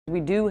We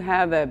do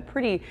have a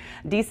pretty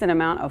decent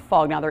amount of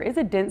fog. Now, there is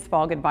a dense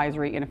fog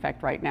advisory in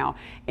effect right now,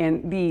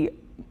 and the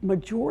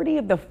majority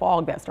of the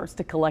fog that starts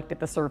to collect at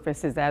the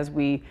surface is as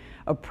we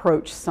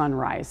approach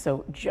sunrise.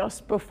 So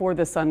just before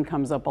the sun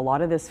comes up, a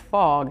lot of this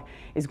fog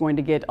is going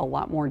to get a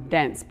lot more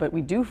dense, but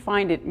we do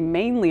find it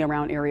mainly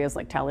around areas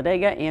like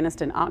Talladega,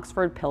 Anniston,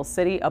 Oxford, Pell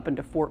City, up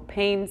into Fort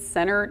Payne,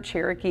 Center,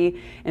 Cherokee,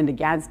 into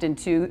Gadsden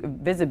too.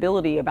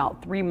 Visibility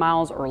about 3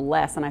 miles or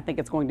less, and I think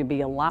it's going to be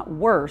a lot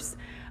worse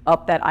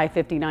up that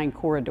I-59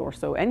 corridor.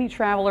 So any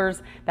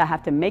travelers that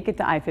have to make it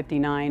to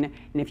I-59, and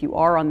if you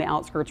are on the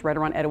outskirts right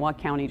around Etowah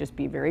County, just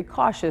be very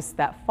cautious.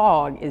 That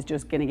fog is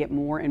just going to get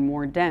more and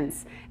more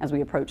dense as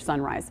we approach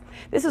sunrise.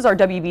 This is our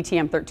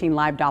WVTM 13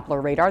 live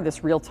Doppler radar.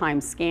 This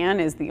real-time scan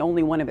is the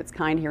only one of its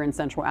kind here in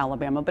central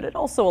Alabama, but it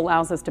also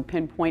allows us to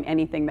pinpoint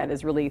anything that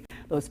is really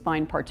those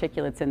fine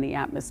particulates in the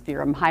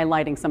atmosphere. I'm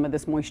highlighting some of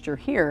this moisture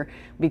here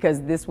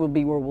because this will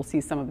be where we'll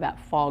see some of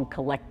that fog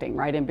collecting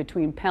right in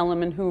between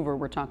Pelham and Hoover.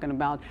 We're talking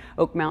about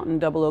Oak Mountain,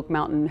 Double Oak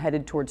Mountain,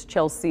 headed towards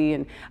Chelsea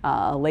and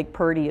Lake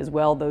Purdy as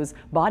well. Those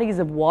bodies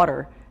of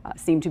water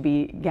seem to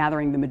be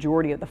gathering the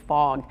majority of the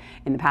fog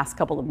in the past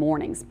couple of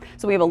mornings.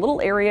 So we have a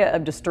little area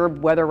of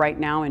disturbed weather right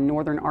now in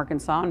northern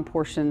Arkansas and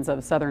portions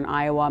of southern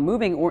Iowa,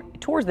 moving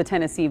towards the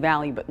Tennessee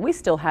Valley, but we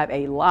still have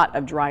a lot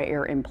of dry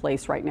air in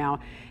place right now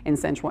in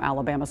central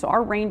Alabama. So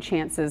our rain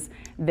chances,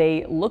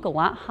 they look a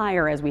lot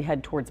higher as we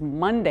head towards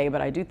Monday,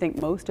 but I do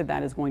think most of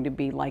that is going to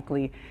be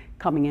likely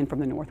coming in from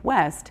the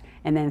northwest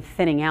and then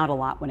thinning out a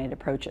lot when it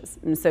approaches.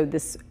 And so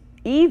this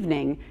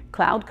evening,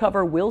 cloud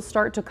cover will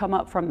start to come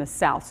up from the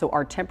south. So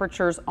our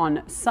temperatures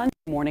on Sunday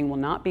morning will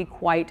not be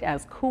quite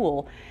as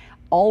cool.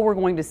 All we're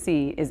going to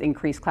see is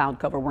increased cloud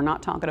cover. We're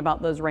not talking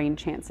about those rain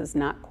chances,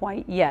 not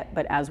quite yet.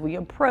 But as we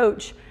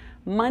approach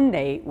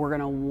Monday, we're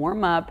going to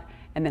warm up,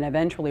 and then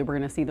eventually we're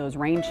going to see those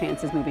rain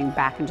chances moving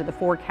back into the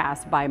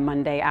forecast by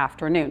Monday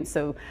afternoon.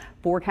 So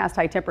forecast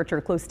high temperature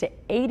close to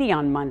 80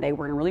 on Monday.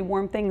 We're going to really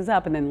warm things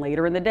up, and then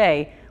later in the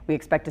day, we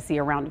expect to see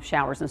a round of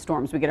showers and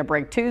storms. We get a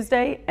break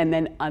Tuesday and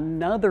then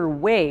another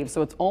wave.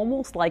 So it's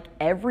almost like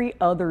every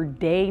other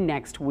day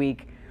next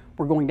week,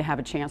 we're going to have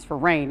a chance for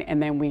rain,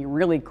 and then we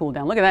really cool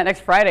down. Look at that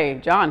next Friday,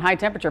 John, high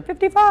temperature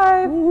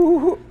 55.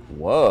 Ooh,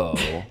 whoa.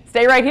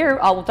 Stay right here.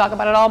 We'll talk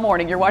about it all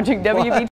morning. You're watching WV.